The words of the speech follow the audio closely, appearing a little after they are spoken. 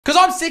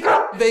Because I'm sick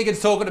of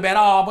vegans talking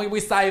about, oh, we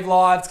save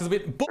lives because we...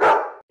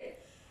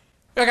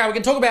 Okay, we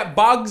can talk about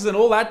bugs and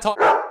all that type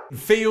of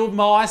field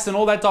mice and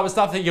all that type of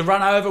stuff that you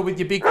run over with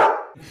your big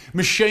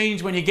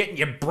machines when you're getting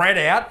your bread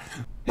out.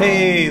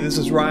 Hey, this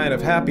is Ryan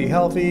of Happy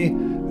Healthy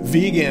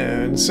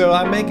Vegan. So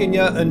I'm making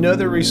yet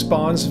another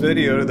response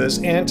video to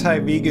this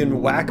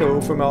anti-vegan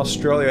wacko from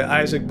Australia,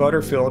 Isaac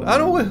Butterfield. I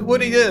don't know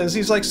what he is.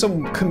 He's like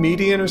some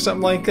comedian or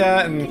something like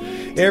that,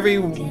 and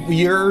every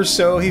year or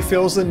so he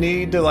feels the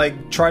need to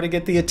like try to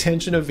get the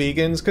attention of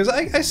vegans, because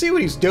I see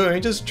what he's doing.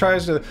 He just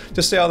tries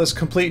to say all this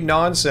complete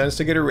nonsense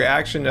to get a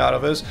reaction out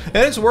of us, and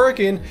it's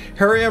working.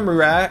 Here I am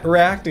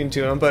reacting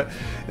to him, but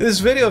this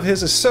video of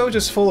his is so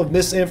just full of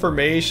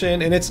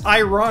misinformation, and it's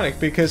ironic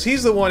because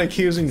he's the one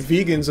accusing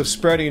vegans of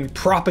spreading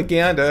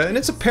propaganda, and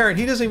it's apparent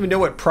he doesn't even know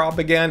what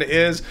propaganda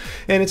is.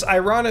 And it's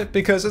ironic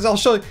because, as I'll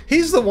show you,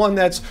 he's the one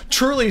that's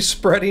truly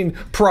spreading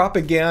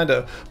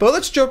propaganda. But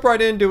let's jump right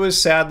into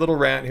his sad little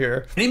rant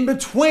here. In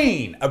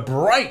between a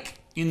break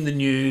in the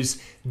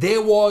news,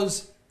 there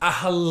was a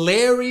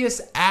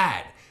hilarious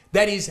ad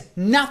that is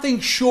nothing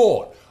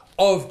short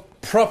of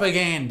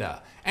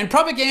propaganda. And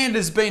propaganda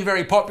has been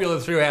very popular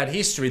throughout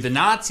history. The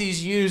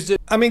Nazis used it.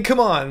 I mean, come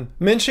on.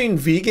 Mentioning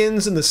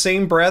vegans in the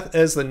same breath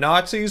as the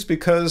Nazis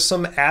because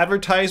some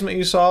advertisement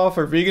you saw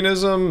for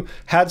veganism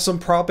had some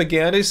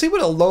propaganda. You see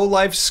what a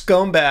low-life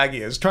scumbag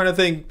he is, trying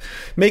to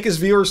make his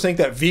viewers think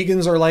that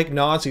vegans are like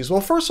Nazis.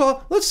 Well, first of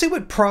all, let's see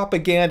what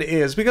propaganda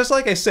is, because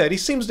like I said, he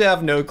seems to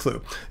have no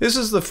clue. This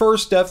is the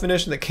first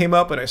definition that came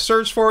up when I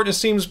searched for it. It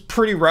seems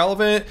pretty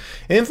relevant.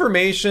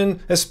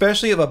 Information,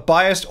 especially of a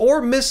biased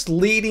or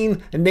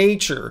misleading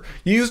nature,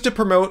 used to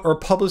promote or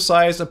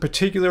publicize a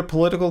particular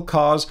political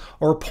cause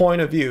or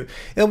point of view.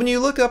 And when you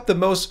look up the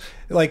most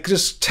like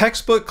just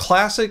textbook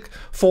classic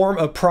form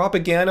of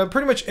propaganda,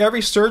 pretty much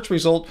every search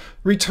result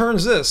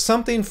returns this: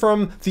 something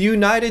from the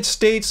United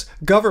States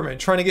government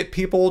trying to get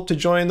people to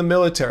join the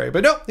military.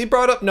 But no, he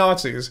brought up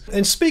Nazis.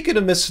 And speaking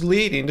of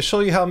misleading, to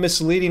show you how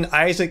misleading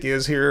Isaac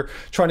is here,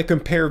 trying to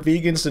compare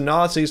vegans to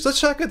Nazis,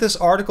 let's check out this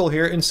article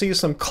here and see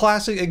some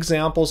classic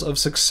examples of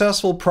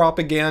successful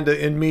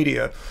propaganda in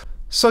media.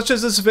 Such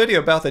as this video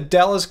about the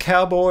Dallas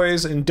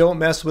Cowboys and don't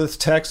mess with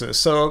Texas.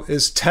 So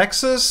is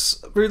Texas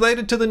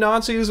related to the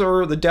Nazis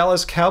or the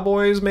Dallas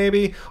Cowboys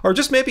maybe? Or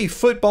just maybe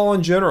football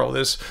in general?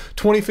 This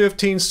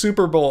 2015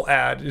 Super Bowl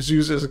ad is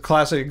used as a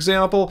classic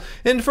example.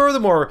 And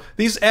furthermore,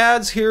 these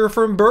ads here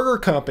from burger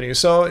companies.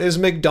 So is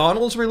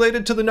McDonald's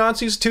related to the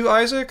Nazis too,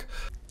 Isaac?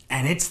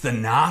 And it's the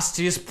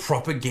nastiest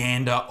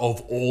propaganda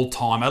of all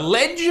time,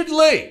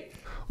 allegedly.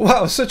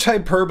 Wow, such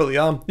hyperbole.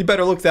 You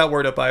better look that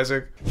word up,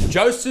 Isaac.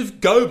 Joseph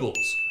Goebbels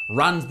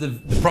runs the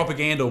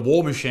propaganda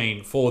war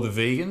machine for the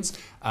vegans.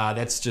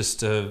 That's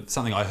just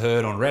something I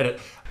heard on Reddit.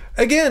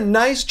 Again,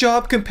 nice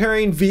job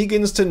comparing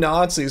vegans to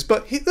Nazis,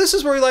 but this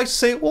is where he likes to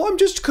say, well, I'm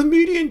just a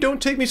comedian,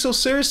 don't take me so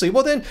seriously.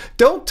 Well then,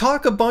 don't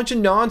talk a bunch of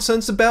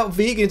nonsense about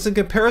vegans and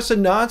compare us to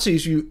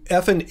Nazis, you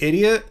effing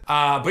idiot.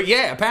 But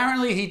yeah,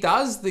 apparently he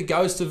does, the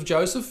ghost of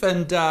Joseph,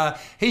 and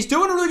he's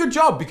doing a really good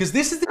job because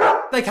this is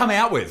the they come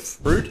out with.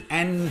 Fruit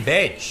and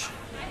veg.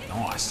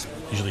 Nice.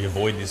 Usually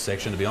avoid this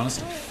section, to be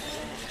honest.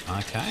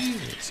 Okay,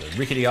 it's a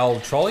rickety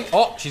old trolley.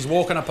 Oh, she's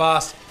walking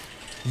past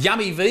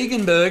yummy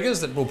vegan burgers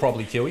that will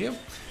probably kill you.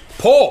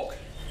 Pork.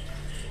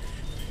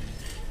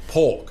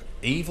 Pork.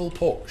 Evil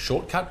pork.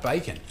 Shortcut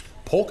bacon.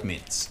 Pork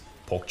mince.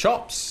 Pork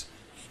chops.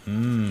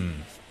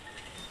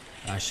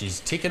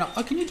 She's ticking up.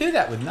 Oh, can you do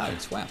that with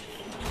notes? Wow.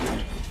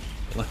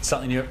 Learn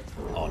something new.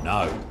 Oh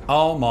no.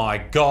 Oh my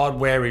God,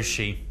 where is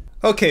she?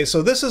 Okay,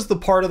 so this is the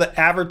part of the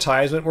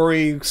advertisement where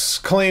he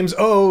claims,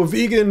 oh,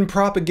 vegan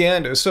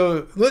propaganda.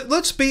 So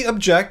let's be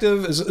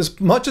objective as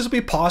much as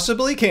we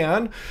possibly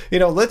can. You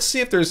know, let's see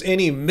if there's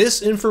any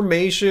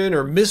misinformation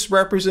or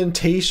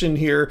misrepresentation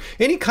here,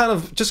 any kind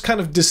of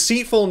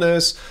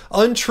deceitfulness,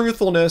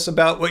 untruthfulness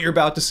about what you're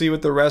about to see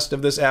with the rest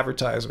of this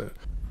advertisement.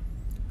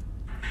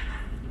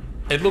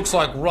 It looks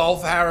like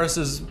Rolf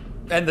Harris's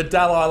and the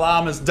Dalai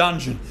Lama's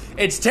dungeon.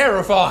 It's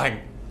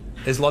terrifying.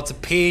 There's lots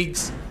of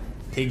pigs.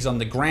 Pigs on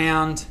the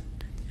ground.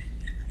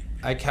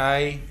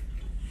 Okay.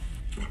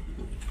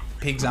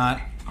 Pigs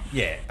aren't.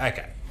 Yeah,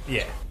 okay.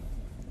 Yeah.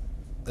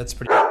 That's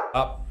pretty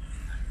up.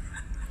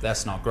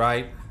 That's not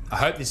great. I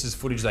hope this is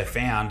footage they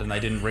found and they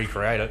didn't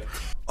recreate it.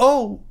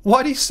 Oh,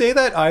 why do you say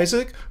that,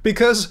 Isaac?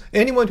 Because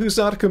anyone who's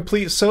not a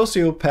complete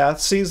sociopath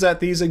sees that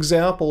these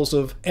examples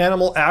of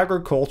animal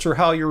agriculture,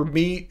 how your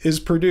meat is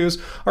produced,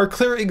 are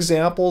clear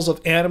examples of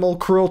animal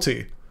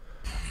cruelty.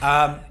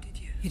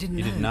 You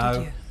didn't know,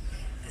 did you?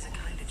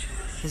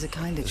 There's a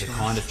kind of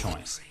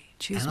choice.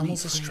 Choose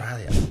Animals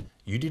Australia.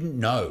 You didn't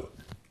know.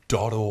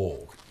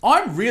 .org.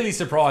 I'm really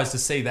surprised to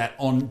see that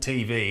on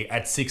TV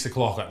at 6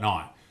 o'clock at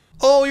night.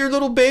 Oh, your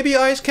little baby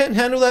eyes can't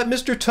handle that,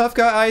 Mr. Tough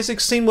Guy Isaac,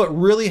 seeing what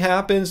really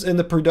happens in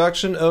the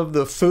production of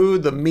the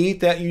food, the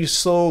meat that you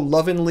so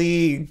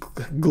lovingly,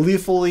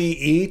 gleefully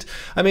eat.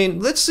 I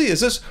mean, let's see,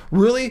 is this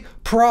really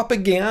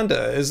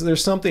propaganda? Is there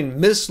something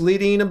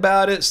misleading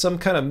about it? Some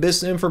kind of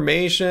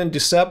misinformation,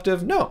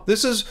 deceptive? No,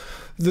 this is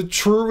the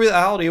true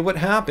reality of what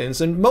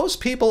happens. And most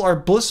people are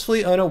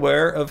blissfully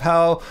unaware of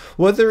how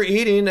what they're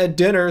eating at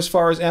dinner as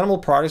far as animal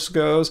products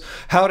goes,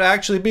 how it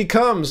actually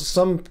becomes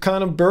some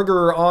kind of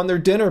burger on their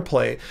dinner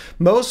plate.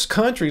 Most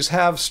countries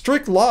have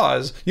strict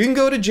laws. You can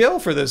go to jail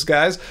for this,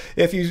 guys,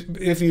 if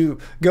you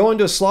go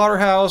into a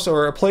slaughterhouse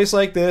or a place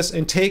like this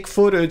and take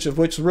footage of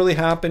what's really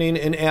happening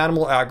in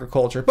animal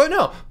agriculture. But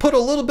no, put a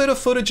little bit of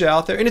footage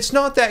out there, and it's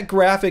not that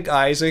graphic,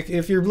 Isaac.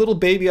 If your little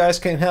baby eyes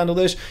can't handle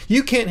this,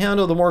 you can't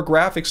handle the more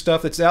graphic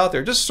stuff that's out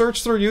there. Just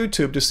search through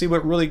YouTube to see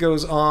what really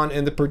goes on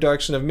in the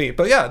production of meat.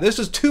 But yeah, this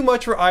is too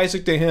much for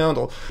Isaac to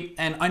handle.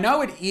 And I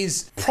know it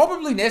is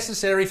probably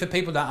necessary for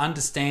people to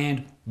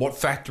understand what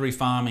factory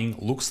farming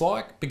looks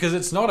like, because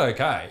it's not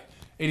okay.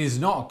 It is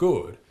not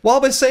good. Well,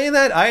 by saying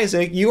that,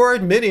 Isaac, you are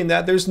admitting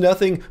that there's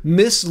nothing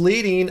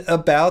misleading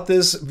about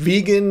this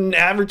vegan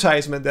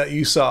advertisement that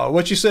you saw.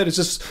 What you said is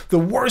just the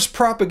worst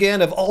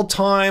propaganda of all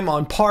time,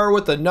 on par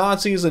with the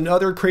Nazis and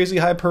other crazy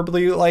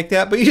hyperbole like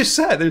that. But you just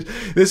said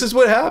this is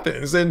what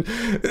happens. And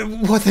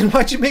well, then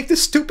why'd you make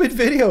this stupid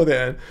video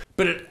then?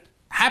 But it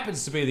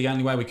happens to be the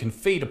only way we can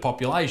feed a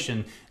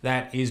population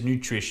that is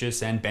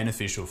nutritious and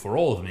beneficial for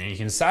all of them. And you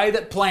can say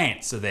that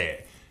plants are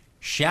there.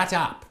 Shut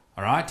up,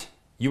 all right?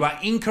 You are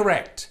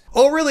incorrect.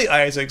 Oh, really,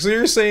 Isaac? So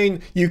you're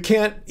saying you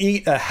can't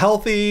eat a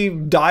healthy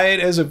diet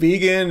as a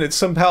vegan? It's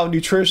somehow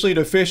nutritionally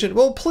deficient?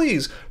 Well,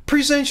 please,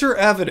 present your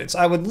evidence.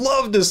 I would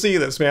love to see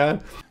this,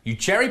 man. You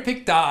cherry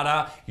pick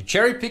data, you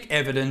cherry pick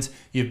evidence,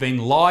 you've been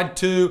lied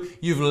to,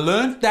 you've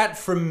learned that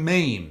from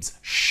memes.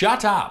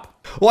 Shut up.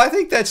 Well, I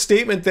think that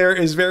statement there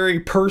is very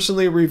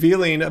personally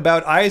revealing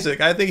about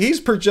Isaac. I think he's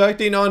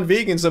projecting on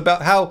vegans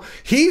about how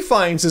he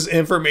finds his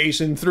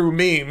information through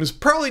memes.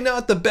 Probably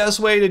not the best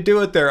way to do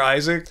it there,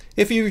 Isaac.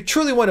 If you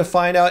truly want to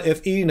find out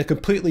if eating a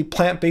completely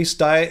plant-based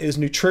diet is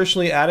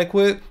nutritionally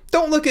adequate,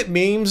 don't look at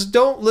memes,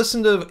 don't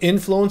listen to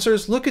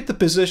influencers, look at the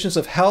positions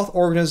of health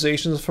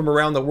organizations from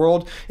around the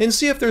world and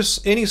see if there's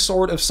any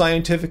sort of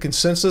scientific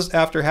consensus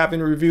after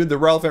having reviewed the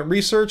relevant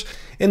research.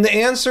 And the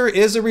answer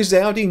is a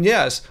resounding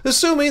yes,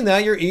 assuming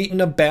that you're eating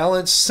a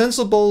balanced,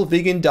 sensible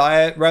vegan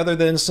diet rather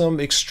than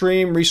some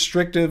extreme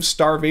restrictive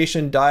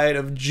starvation diet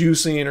of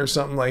juicing or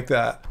something like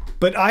that.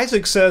 But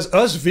Isaac says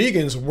us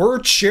vegans, we're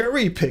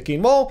cherry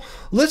picking. Well,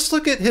 let's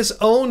look at his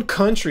own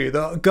country,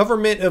 the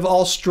government of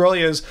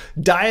Australia's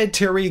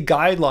dietary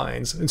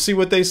guidelines, and see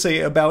what they say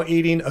about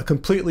eating a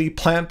completely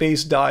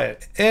plant-based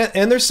diet.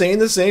 And they're saying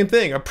the same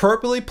thing.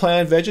 Appropriately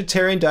planned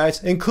vegetarian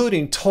diets,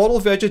 including total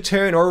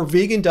vegetarian or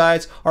vegan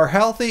diets, are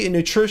healthy and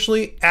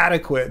nutritionally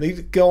adequate. They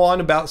go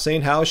on about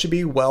saying how it should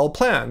be well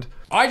planned.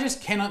 I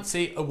just cannot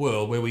see a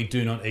world where we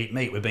do not eat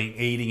meat. We've been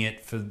eating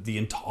it for the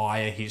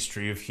entire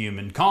history of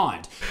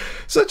humankind.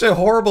 Such a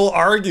horrible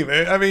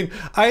argument. I mean,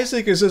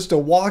 Isaac is just a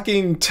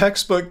walking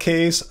textbook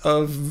case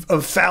of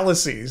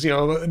fallacies, you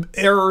know,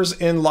 errors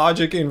in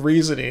logic and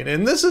reasoning.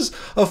 And this is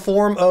a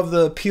form of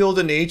the appeal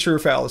to nature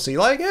fallacy.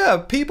 Like, yeah,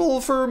 people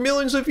for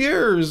millions of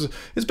years,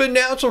 it's been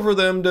natural for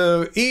them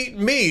to eat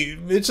meat.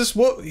 It's just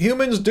what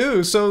humans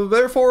do. So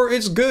therefore,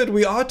 it's good.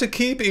 We ought to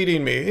keep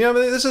eating meat. You know, I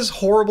mean, this is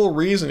horrible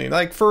reasoning.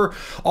 Like, for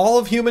all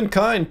of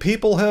humankind,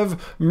 people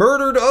have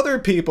murdered other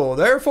people,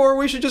 therefore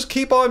we should just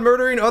keep on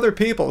murdering other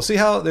people. See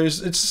how it's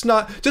just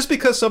not, just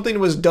because something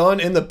was done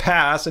in the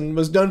past and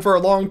was done for a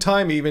long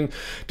time even,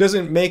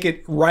 doesn't make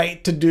it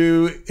right to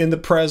do in the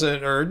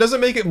present, or doesn't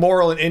make it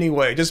moral in any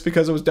way just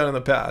because it was done in the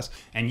past.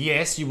 And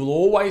yes, you will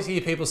always hear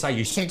people say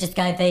you should just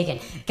go vegan,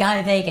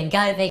 go vegan,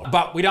 go vegan.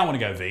 But we don't want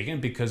to go vegan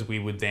because we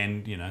would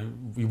then, you know,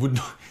 we would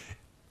not.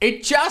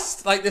 It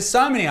just, like, there's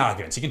so many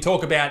arguments. You can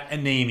talk about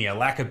anemia,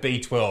 lack of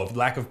B12,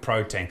 lack of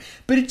protein,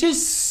 but it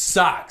just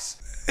sucks.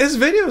 His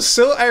video is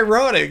so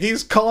ironic.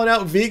 He's calling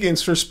out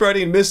vegans for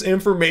spreading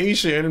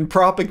misinformation and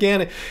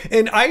propaganda.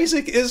 And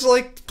Isaac is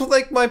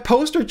like my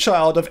poster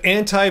child of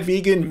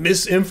anti-vegan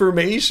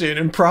misinformation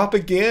and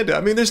propaganda.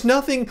 I mean, there's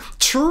nothing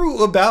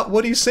true about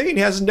what he's saying.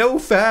 He has no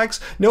facts,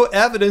 no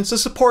evidence to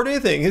support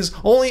anything. His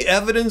only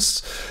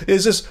evidence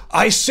is this,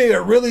 I say it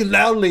really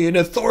loudly and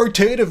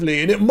authoritatively,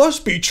 and it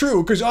must be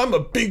true because I'm a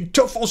big,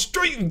 tough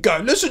Australian guy.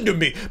 Listen to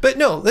me. But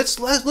no, let's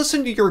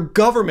listen to your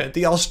government,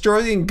 the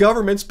Australian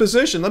government's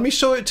position. Let me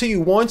show it to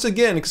you once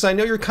again, because I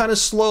know you're kind of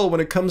slow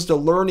when it comes to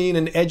learning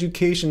and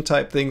education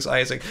type things,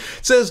 Isaac.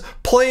 It says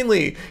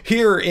plainly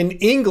here in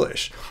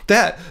English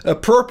that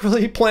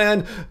appropriately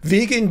planned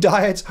vegan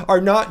diets are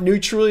not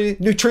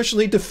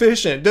nutritionally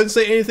deficient. It doesn't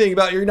say anything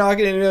about you're not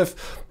getting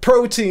enough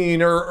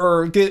protein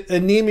or get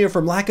anemia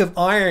from lack of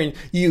iron,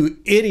 you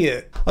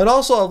idiot. And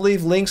also I'll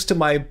leave links to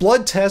my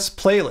blood test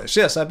playlist.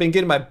 Yes, I've been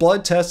getting my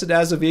blood tested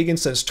as a vegan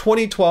since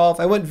 2012.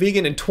 I went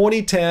vegan in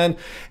 2010,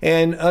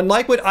 and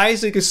unlike what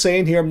Isaac is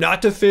saying here, I'm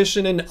not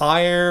deficient in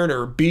iron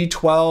or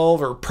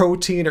B12 or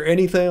protein or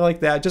anything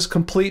like that. Just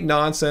complete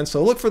nonsense.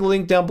 So look for the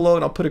link down below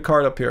and I'll put a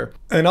card up here.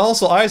 And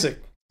also,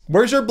 Isaac,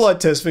 where's your blood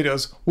test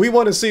videos? We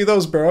want to see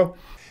those, bro.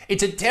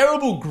 It's a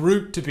terrible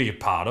group to be a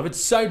part of.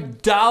 It's so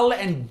dull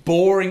and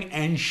boring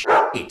and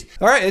shit.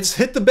 All right, it's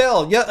hit the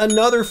bell. Yet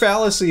another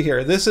fallacy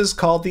here. This is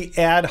called the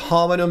ad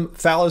hominem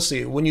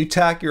fallacy, when you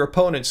attack your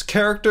opponent's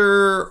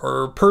character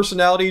or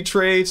personality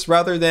traits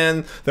rather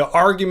than the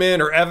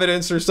argument or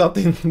evidence or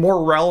something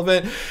more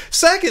relevant.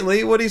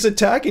 Secondly, what he's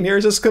attacking here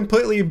is just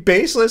completely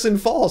baseless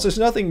and false. There's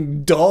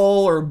nothing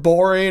dull or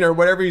boring or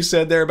whatever you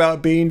said there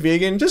about being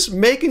vegan. Just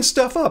making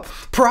stuff up.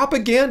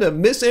 Propaganda,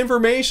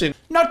 misinformation.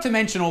 Not to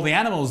mention all the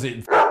animals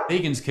that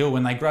vegans kill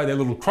when they grow their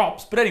little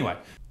crops. But anyway.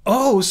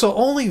 Oh, so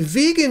only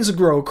vegans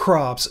grow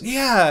crops.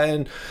 Yeah,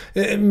 and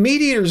meat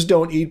eaters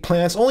don't eat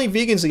plants. Only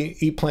vegans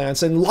eat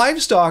plants. And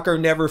livestock are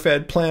never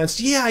fed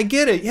plants. Yeah, I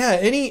get it. Yeah,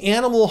 any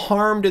animal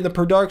harmed in the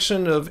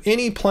production of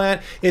any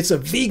plant, it's a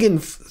vegan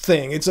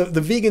thing. It's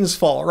the vegan's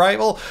fault, right?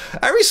 Well,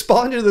 I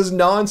responded to this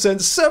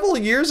nonsense several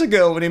years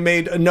ago when he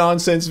made a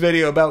nonsense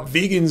video about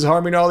vegans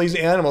harming all these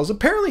animals.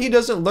 Apparently he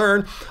doesn't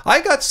learn. I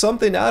got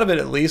something out of it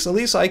at least. At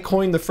least I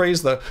coined the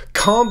phrase the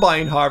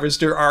combine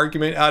harvester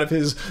argument out of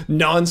his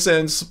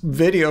nonsense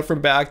video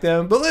from back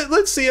then. But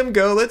let's see him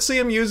go. Let's see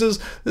him use his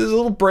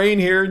little brain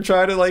here and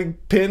try to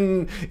like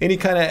pin any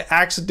kind of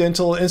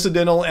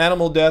incidental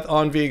animal death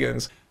on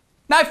vegans.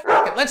 No, f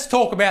it. Let's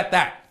talk about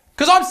that.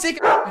 Because I'm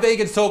sick of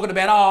vegans talking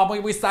about, oh,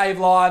 we save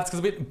lives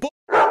because we...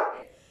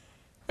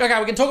 Okay,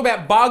 we can talk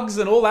about bugs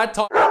and all that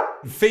type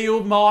of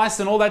field mice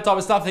and all that type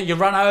of stuff that you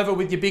run over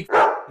with your big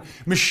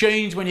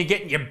machines when you're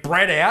getting your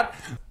bread out.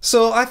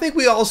 So I think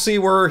we all see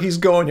where he's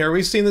going here.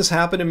 We've seen this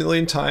happen a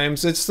million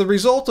times. It's the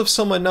result of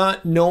someone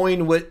not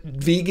knowing what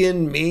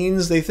vegan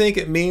means. They think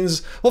it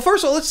means, well,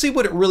 first of all, let's see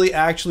what it really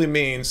actually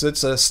means.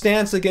 It's a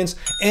stance against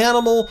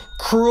animal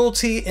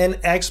cruelty and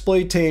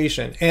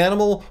exploitation.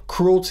 Animal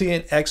cruelty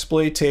and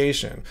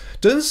exploitation.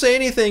 Doesn't say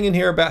anything in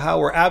here about how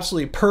we're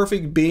absolutely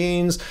perfect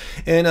beings,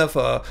 and if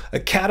a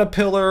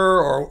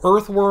caterpillar or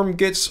earthworm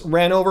gets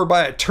ran over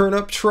by a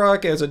turnip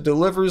truck as it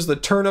delivers the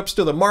turnips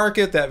to the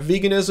market, that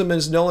veganism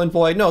is null and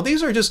void. No,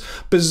 these are just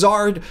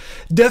bizarre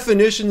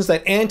definitions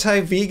that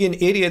anti-vegan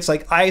idiots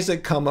like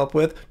Isaac come up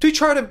with to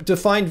try to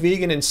define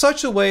vegan in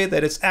such a way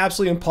that it's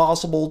absolutely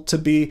impossible to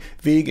be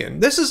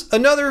vegan. This is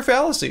another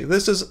fallacy.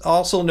 This is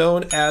also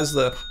known as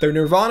the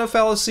nirvana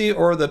fallacy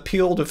or the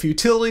appeal to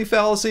futility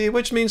fallacy,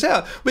 which means,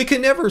 yeah, we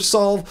can never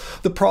solve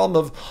the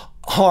problem of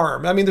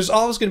harm. I mean, there's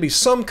always going to be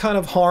some kind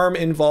of harm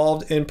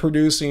involved in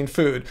producing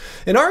food.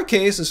 In our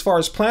case, as far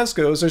as plants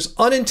goes, there's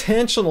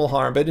unintentional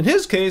harm, but in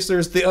his case,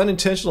 there's the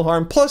unintentional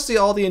harm plus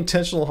all the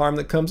intentional harm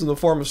that comes in the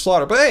form of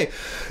slaughter. But hey,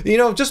 you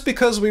know, just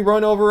because we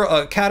run over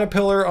a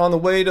caterpillar on the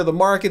way to the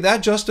market,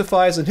 that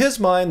justifies in his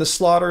mind the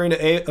slaughtering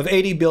of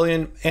 80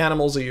 billion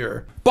animals a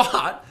year.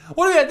 But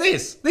what about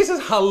this? This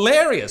is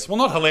hilarious. Well,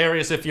 not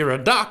hilarious if you're a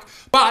duck,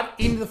 but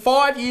in the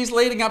 5 years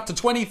leading up to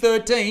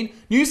 2013,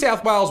 New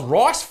South Wales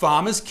rice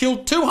farmers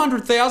killed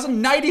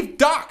 200,000 native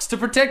ducks to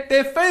protect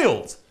their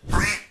fields.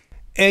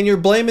 And you're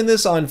blaming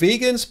this on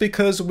vegans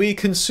because we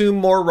consume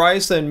more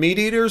rice than meat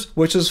eaters,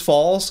 which is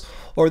false,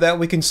 or that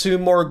we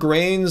consume more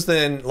grains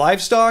than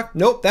livestock?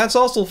 Nope, that's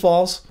also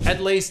false. At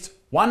least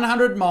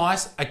 100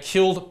 mice are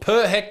killed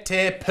per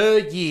hectare per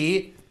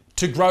year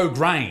to grow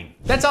grain.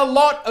 That's a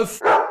lot of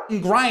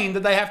grain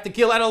that they have to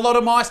kill, and a lot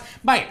of mice.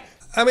 Mate,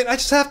 I mean, I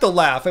just have to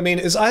laugh. I mean,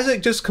 is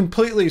Isaac just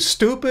completely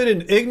stupid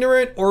and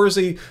ignorant, or is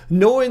he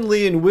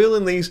knowingly and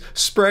willingly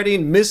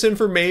spreading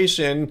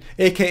misinformation,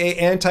 aka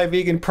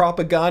anti-vegan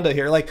propaganda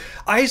here? Like,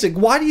 Isaac,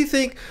 why do you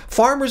think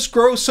farmers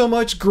grow so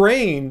much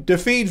grain to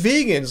feed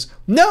vegans?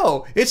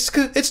 No, it's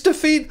to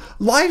feed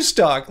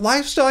livestock.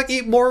 Livestock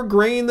eat more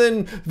grain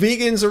than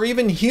vegans or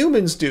even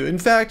humans do. In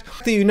fact,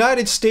 the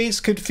United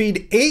States could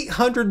feed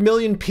 800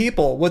 million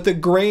people with the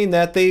grain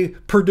that they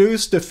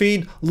produce to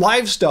feed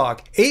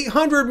livestock.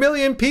 800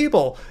 million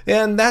people,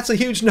 and that's a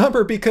huge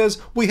number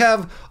because we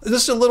have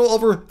just a little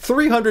over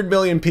 300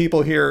 million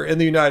people here in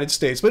the United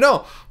States. But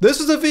no,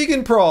 this is a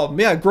vegan problem.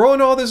 Yeah, growing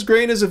all this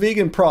grain is a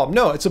vegan problem.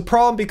 No, it's a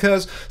problem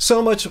because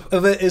so much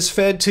of it is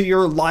fed to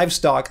your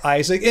livestock,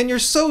 Isaac, and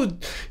this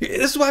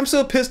is why I'm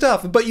so pissed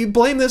off. But you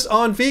blame this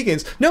on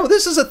vegans. No,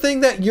 this is a thing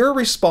that you're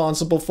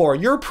responsible for.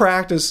 Your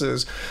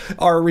practices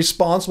are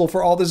responsible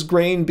for all this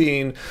grain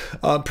being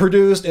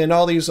produced and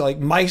all these like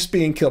mice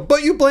being killed.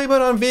 But you blame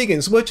it on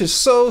vegans, which is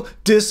so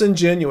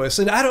disingenuous.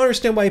 And I don't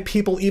understand why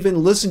people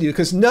even listen to you,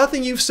 because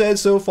nothing you've said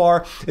so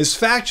far is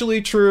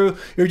factually true.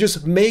 You're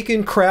just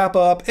making crap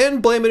up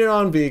and blaming it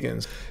on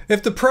vegans.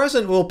 If the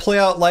present will play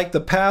out like the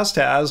past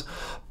has,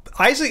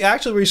 Isaac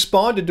actually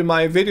responded to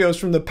my videos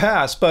from the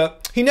past,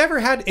 but he never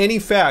had any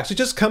facts. He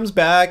just comes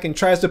back and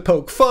tries to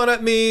poke fun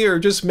at me or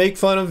just make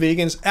fun of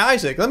vegans.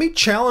 Isaac, let me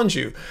challenge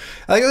you.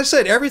 Like I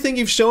said, everything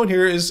you've shown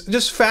here is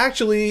just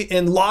factually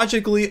and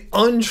logically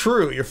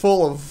untrue. You're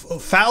full of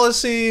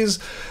fallacies.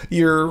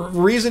 Your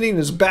reasoning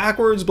is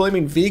backwards,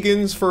 blaming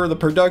vegans for the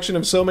production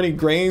of so many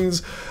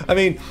grains. I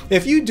mean,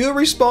 if you do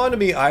respond to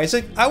me,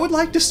 Isaac, I would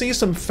like to see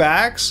some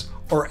facts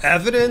or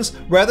evidence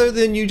rather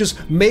than you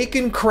just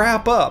making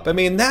crap up. I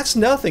mean, that's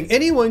nothing.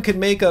 Anyone can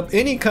make up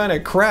any kind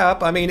of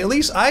crap. I mean, at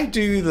least I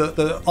do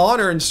the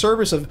honor and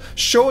service of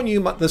showing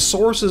you the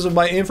sources of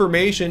my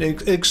information,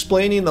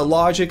 explaining the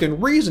logic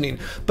and reasoning.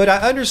 But I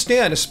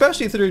understand,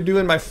 especially through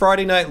doing my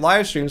Friday night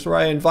live streams where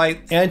I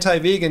invite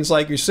anti-vegans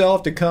like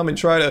yourself to come and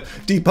try to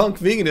debunk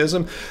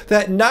veganism,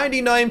 that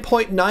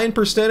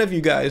 99.9% of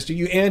you guys,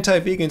 you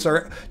anti-vegans,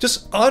 are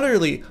just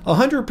utterly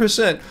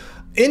 100%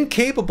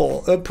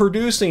 incapable of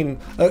producing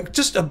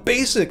just a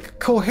basic,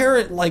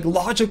 coherent, like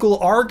logical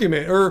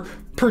argument or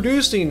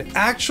producing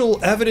actual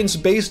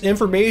evidence-based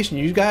information.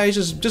 You guys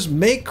just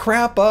make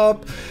crap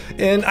up,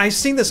 and I've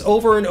seen this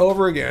over and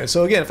over again.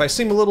 So again, if I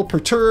seem a little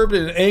perturbed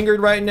and angered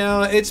right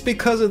now, it's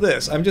because of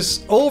this. I'm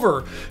just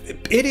over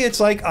idiots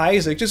like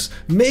Isaac just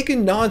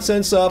making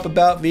nonsense up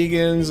about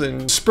vegans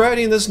and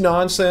spreading this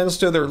nonsense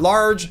to their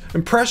large,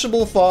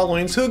 impressionable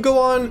followings who go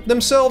on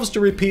themselves to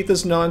repeat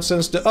this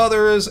nonsense to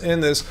others,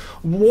 and this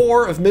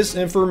war of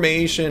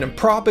misinformation and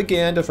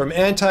propaganda from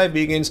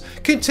anti-vegans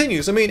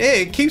continues. I mean,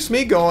 hey, it keeps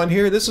me going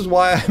here. This is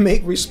why I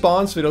make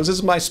response videos. This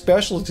is my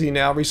specialty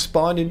now,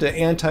 responding to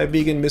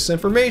anti-vegan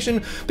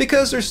misinformation,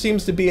 because there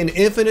seems to be an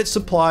infinite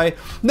supply,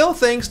 no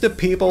thanks to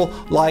people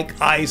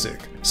like Isaac.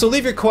 So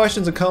leave your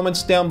questions and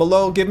comments down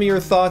below. Give me your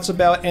thoughts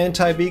about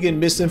anti-vegan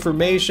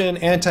misinformation,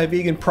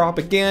 anti-vegan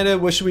propaganda.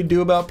 What should we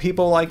do about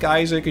people like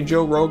Isaac and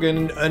Joe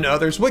Rogan and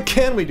others? What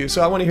can we do?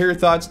 So I want to hear your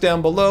thoughts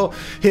down below.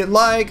 Hit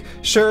like,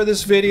 share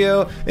this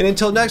video, and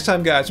until next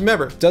time, guys,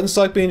 remember, it doesn't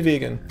suck being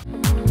vegan.